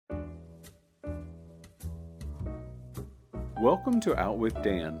Welcome to Out with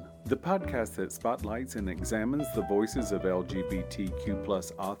Dan, the podcast that spotlights and examines the voices of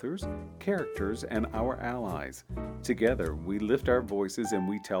LGBTQ+ authors, characters, and our allies. Together, we lift our voices and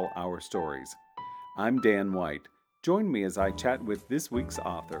we tell our stories. I'm Dan White. Join me as I chat with this week's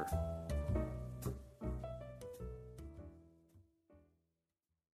author.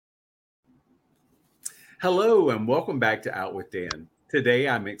 Hello, and welcome back to Out with Dan. Today,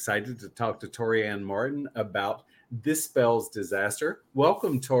 I'm excited to talk to Tori Ann Martin about This Spells Disaster.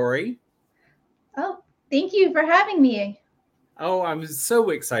 Welcome, Tori. Oh, thank you for having me. Oh, I'm so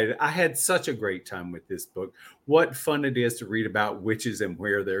excited. I had such a great time with this book. What fun it is to read about witches and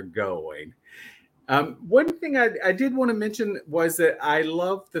where they're going. One thing I did want to mention was that I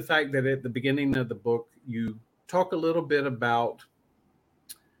love the fact that at the beginning of the book, you talk a little bit about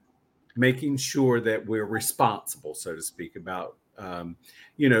making sure that we're responsible, so to speak, about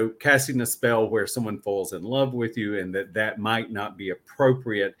casting a spell where someone falls in love with you and that might not be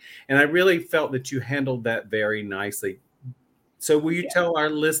appropriate. And I really felt that you handled that very nicely. So will you tell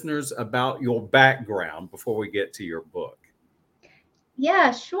our listeners about your background before we get to your book?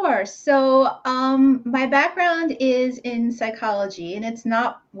 Yeah, sure. So my background is in psychology, and it's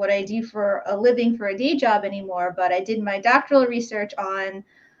not what I do for a living for a day job anymore, but I did my doctoral research on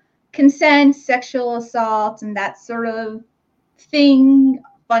consent, sexual assault, and that sort of thing,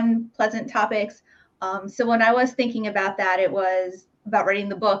 fun, pleasant topics. So when I was thinking about that, it was about writing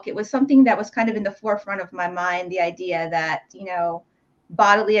the book. It was something that was kind of in the forefront of my mind, the idea that,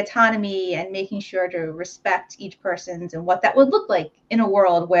 bodily autonomy and making sure to respect each person's and what that would look like in a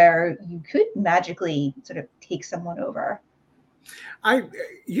world where you could magically sort of take someone over.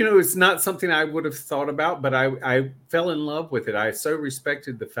 It's not something I would have thought about, but I fell in love with it. I so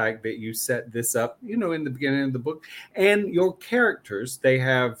respected the fact that you set this up, in the beginning of the book. And your characters, they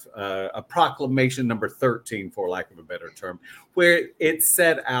have a proclamation number 13, for lack of a better term, where it's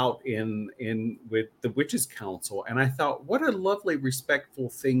set out in with the Witches' Council. And I thought, what a lovely, respectful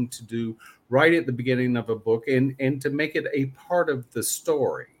thing to do right at the beginning of a book and to make it a part of the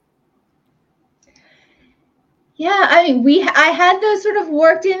story. Yeah, I mean, I had those sort of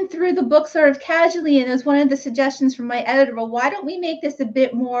worked in through the book sort of casually, and it was one of the suggestions from my editor, well, why don't we make this a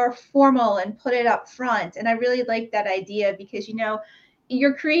bit more formal and put it up front? And I really liked that idea because,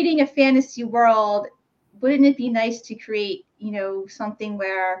 you're creating a fantasy world. Wouldn't it be nice to create, something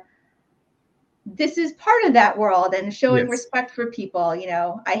where this is part of that world and showing respect for people?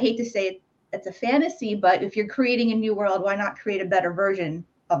 I hate to say it's a fantasy, but if you're creating a new world, why not create a better version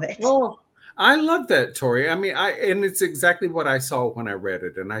of it? Oh, I love that, Tori. I mean, and it's exactly what I saw when I read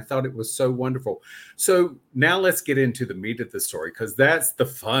it, and I thought it was so wonderful. So now let's get into the meat of the story, because that's the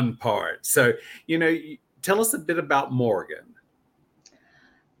fun part. So, tell us a bit about Morgan.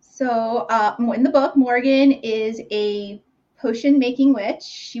 So in the book, Morgan is a potion-making witch.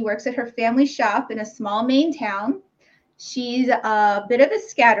 She works at her family shop in a small Maine town. She's a bit of a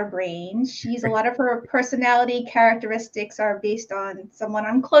scatterbrain. A lot of her personality characteristics are based on someone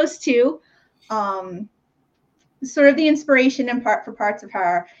I'm close to. Sort of the inspiration in part for parts of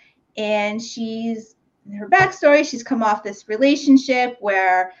her. And her backstory, she's come off this relationship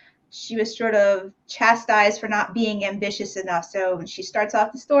where she was sort of chastised for not being ambitious enough. So when she starts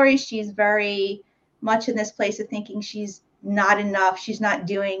off the story, she's very much in this place of thinking she's not enough, she's not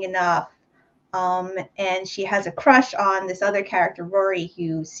doing enough. And she has a crush on this other character, Rory,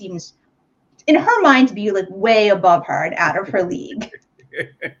 who seems in her mind to be like way above her and out of her league.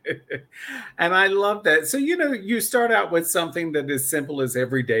 And I love that. So, you start out with something that is simple as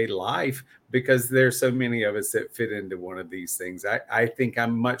everyday life, because there's so many of us that fit into one of these things. I think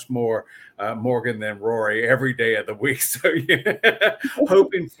I'm much more Morgan than Rory every day of the week. So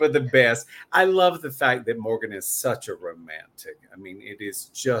hoping for the best. I love the fact that Morgan is such a romantic. I mean, it is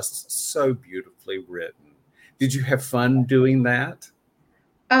just so beautifully written. Did you have fun doing that?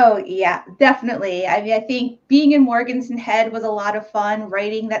 Oh, yeah, definitely. I mean, I think being in Morgan's head was a lot of fun.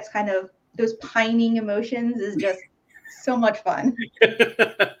 Writing that's kind of those pining emotions is just so much fun.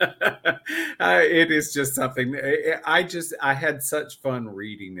 It is just something. I had such fun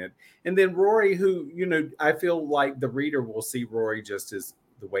reading it. And then Rory, who, I feel like the reader will see Rory just as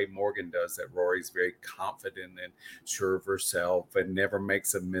the way Morgan does, that Rory's very confident and sure of herself and never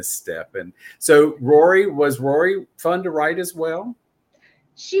makes a misstep. And so was Rory fun to write as well?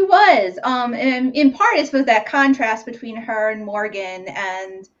 She was, and in part it's with that contrast between her and Morgan,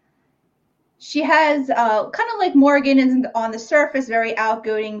 and she has kind of like Morgan is on the surface very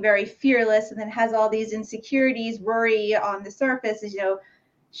outgoing, very fearless, and then has all these insecurities. Rory on the surface is,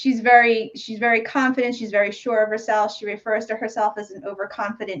 she's very confident. She's very sure of herself. She refers to herself as an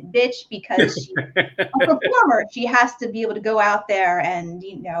overconfident bitch because she's a performer. She has to be able to go out there and,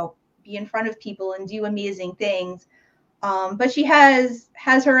 be in front of people and do amazing things. But she has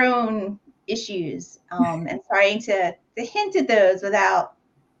her own issues, and trying to hint at those without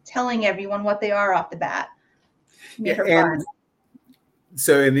telling everyone what they are off the bat made her fun.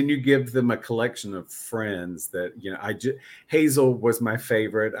 So, and then you give them a collection of friends that, Hazel was my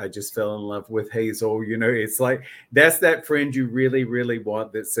favorite. I just fell in love with Hazel. It's like, that's that friend you really, really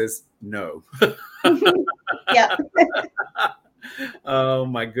want that says no. Yeah. Oh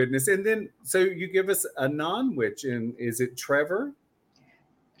my goodness. And then, so you give us a non-witch, and is it Trevor?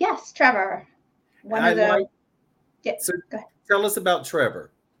 Yes, Trevor. So tell us about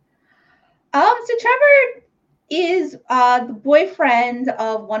Trevor. So Trevor is the boyfriend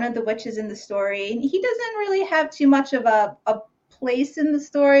of one of the witches in the story. He doesn't really have too much of a place in the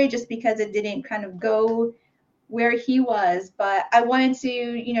story just because it didn't kind of go where he was. But I wanted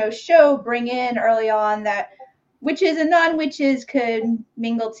to, bring in early on that witches and non-witches could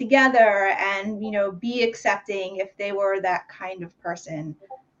mingle together and, be accepting if they were that kind of person.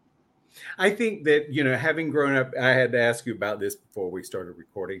 I think that, having grown up, I had to ask you about this before we started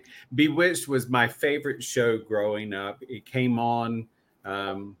recording. Bewitched was my favorite show growing up. It came on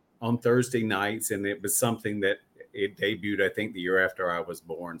Thursday nights, and it was something that it debuted, I think, the year after I was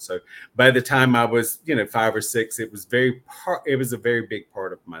born. So by the time I was, 5 or 6, it was a very big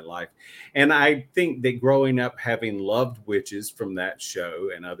part of my life. And I think that growing up, having loved witches from that show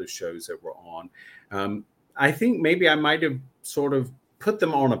and other shows that were on, I think maybe I might have sort of put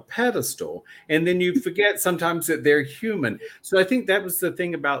them on a pedestal, and then you forget sometimes that they're human. So I think that was the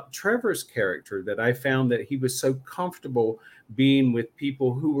thing about Trevor's character, that I found that he was so comfortable being with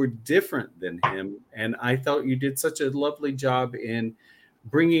people who were different than him. And I thought you did such a lovely job in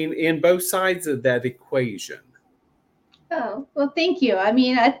bringing in both sides of that equation. Oh, well, thank you. I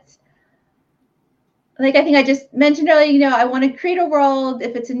mean, I think I just mentioned earlier, I want to create a world,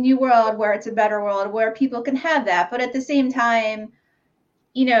 if it's a new world, where it's a better world, where people can have that. But at the same time,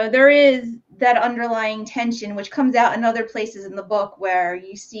 there is that underlying tension, which comes out in other places in the book where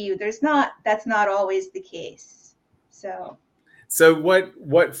you see that's not always the case. So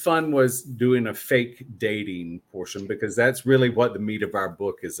what fun was doing a fake dating portion, because that's really what the meat of our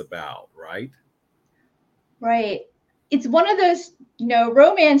book is about, right? Right. It's one of those,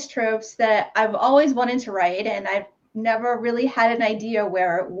 romance tropes that I've always wanted to write, and I've never really had an idea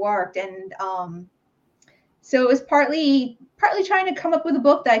where it worked. And so it was partly trying to come up with a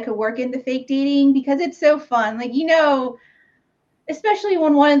book that I could work into fake dating, because it's so fun. Like, especially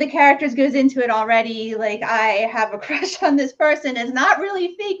when one of the characters goes into it already, like, I have a crush on this person. It's not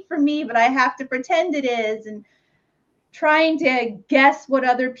really fake for me, but I have to pretend it is, and trying to guess what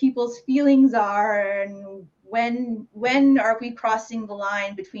other people's feelings are, and when are we crossing the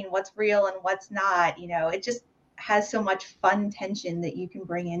line between what's real and what's not. It just has so much fun tension that you can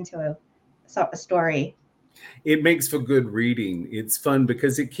bring into a story. It makes for good reading. It's fun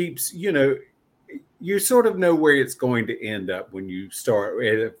because it keeps, you sort of know where it's going to end up when you start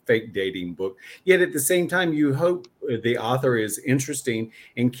a fake dating book. Yet at the same time, you hope the author is interesting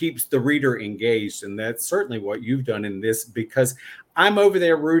and keeps the reader engaged. And that's certainly what you've done in this, because I'm over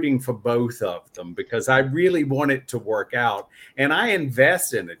there rooting for both of them, because I really want it to work out. And I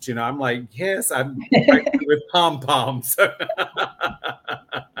invest in it. I'm like, yes, I'm with pom-poms.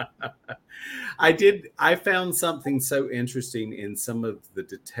 I found something so interesting in some of the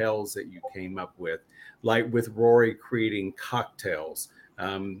details that you came up with, like with Rory creating cocktails.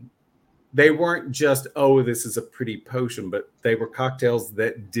 They weren't just, oh, this is a pretty potion, but they were cocktails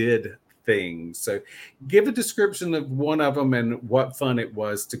that did things. So give a description of one of them and what fun it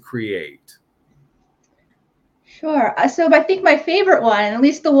was to create. Sure. So I think my favorite one, at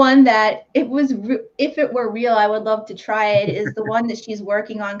least the one that if it were real, I would love to try it, is the one that she's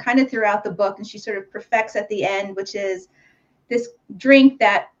working on kind of throughout the book, and she sort of perfects at the end, which is this drink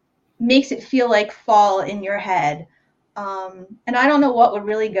that makes it feel like fall in your head. And I don't know what would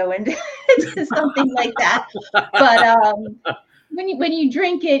really go into something like that, but when you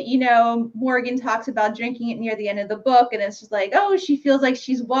drink it, Morgan talks about drinking it near the end of the book, and it's just like, oh, she feels like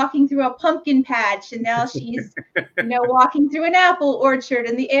she's walking through a pumpkin patch, and now she's, walking through an apple orchard,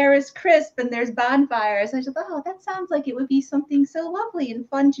 and the air is crisp, and there's bonfires. I just thought, oh, that sounds like it would be something so lovely and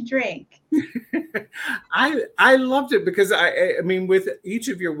fun to drink. I loved it, because I mean, with each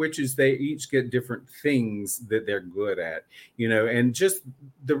of your witches, they each get different things that they're good at, and just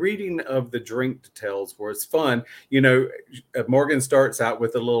the reading of the drink details was fun. Morgan starts out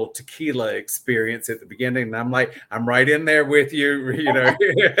with a little tequila experience at the beginning, and I'm like, I'm right in there with you.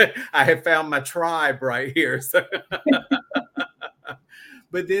 I have found my tribe right here. So.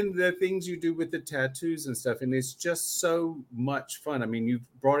 But then the things you do with the tattoos and stuff, and it's just so much fun. I mean, you've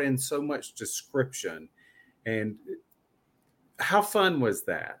brought in so much description. And how fun was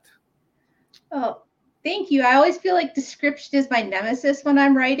that? Oh, thank you. I always feel like description is my nemesis when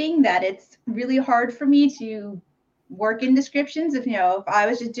I'm writing, that it's really hard for me to work in descriptions. If I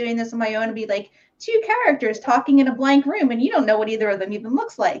was just doing this on my own, it'd be like 2 characters talking in a blank room and you don't know what either of them even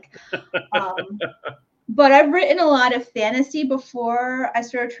looks like. But I've written a lot of fantasy before I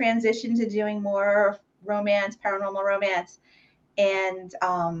sort of transitioned to doing more romance, paranormal romance. And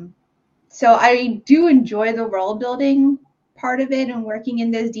so I do enjoy the world building part of it and working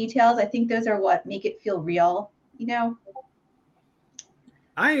in those details. I think those are what make it feel real,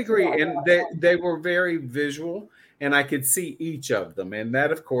 I agree. And they were very visual, and I could see each of them. And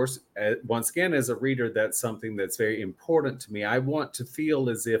that, of course, once again, as a reader, that's something that's very important to me. I want to feel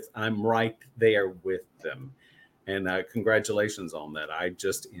as if I'm right there with them. And congratulations on that. I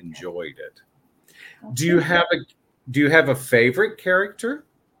just enjoyed it. Do you have a favorite character?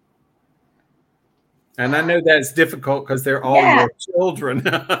 And I know that's difficult because they're all your children.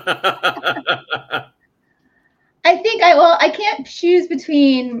 I think I can't choose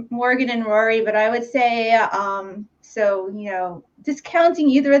between Morgan and Rory, but I would say, discounting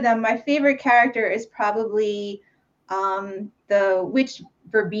either of them, my favorite character is probably the witch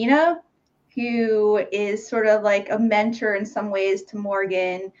Verbena, who is sort of like a mentor in some ways to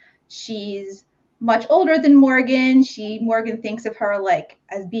Morgan. She's much older than Morgan. Morgan thinks of her like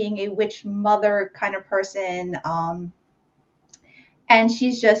as being a witch mother kind of person. And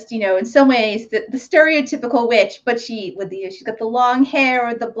she's just, in some ways the stereotypical witch, but she's got the long hair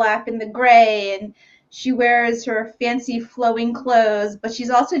with the black and the gray, and she wears her fancy flowing clothes, but she's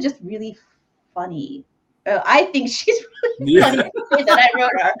also just really funny. I think she's really funny that I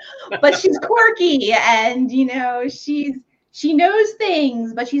wrote her, but she's quirky, and she knows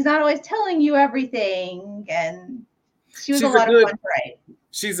things, but she's not always telling you everything. And she was a lot of fun to write.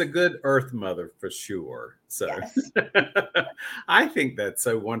 She's a good earth mother for sure. So yes. I think that's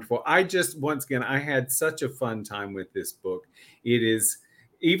so wonderful. Once again, I had such a fun time with this book. It is,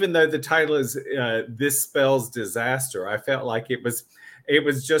 even though the title is This Spells Disaster, I felt like it was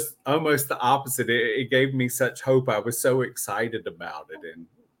just almost the opposite. It gave me such hope. I was so excited about it. And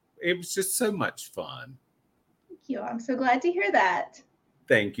it was just so much fun. Thank you. I'm so glad to hear that.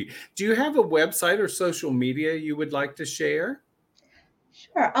 Thank you. Do you have a website or social media you would like to share?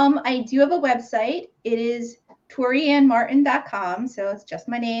 Sure. I do have a website. It is toriannmartin.com. So it's just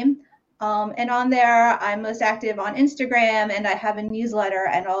my name. And on there, I'm most active on Instagram, and I have a newsletter,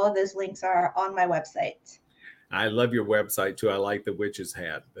 and all of those links are on my website. I love your website too. I like the witch's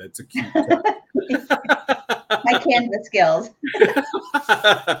hat. That's a cute my Canva skills.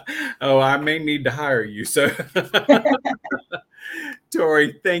 Oh, I may need to hire you. So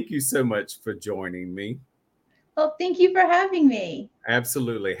Tori, thank you so much for joining me. Well, thank you for having me.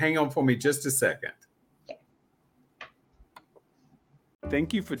 Absolutely. Hang on for me just a second. Okay.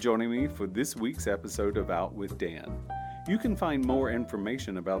 Thank you for joining me for this week's episode of Out with Dan. You can find more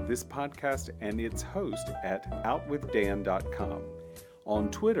information about this podcast and its host at outwithdan.com,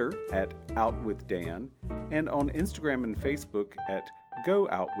 on Twitter at outwithdan, and on Instagram and Facebook at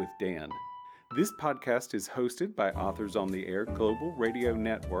GoOutWithDan. This podcast is hosted by Authors on the Air Global Radio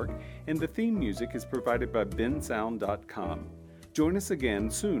Network, and the theme music is provided by bensound.com. Join us again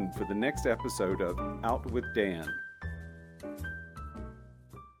soon for the next episode of Out with Dan.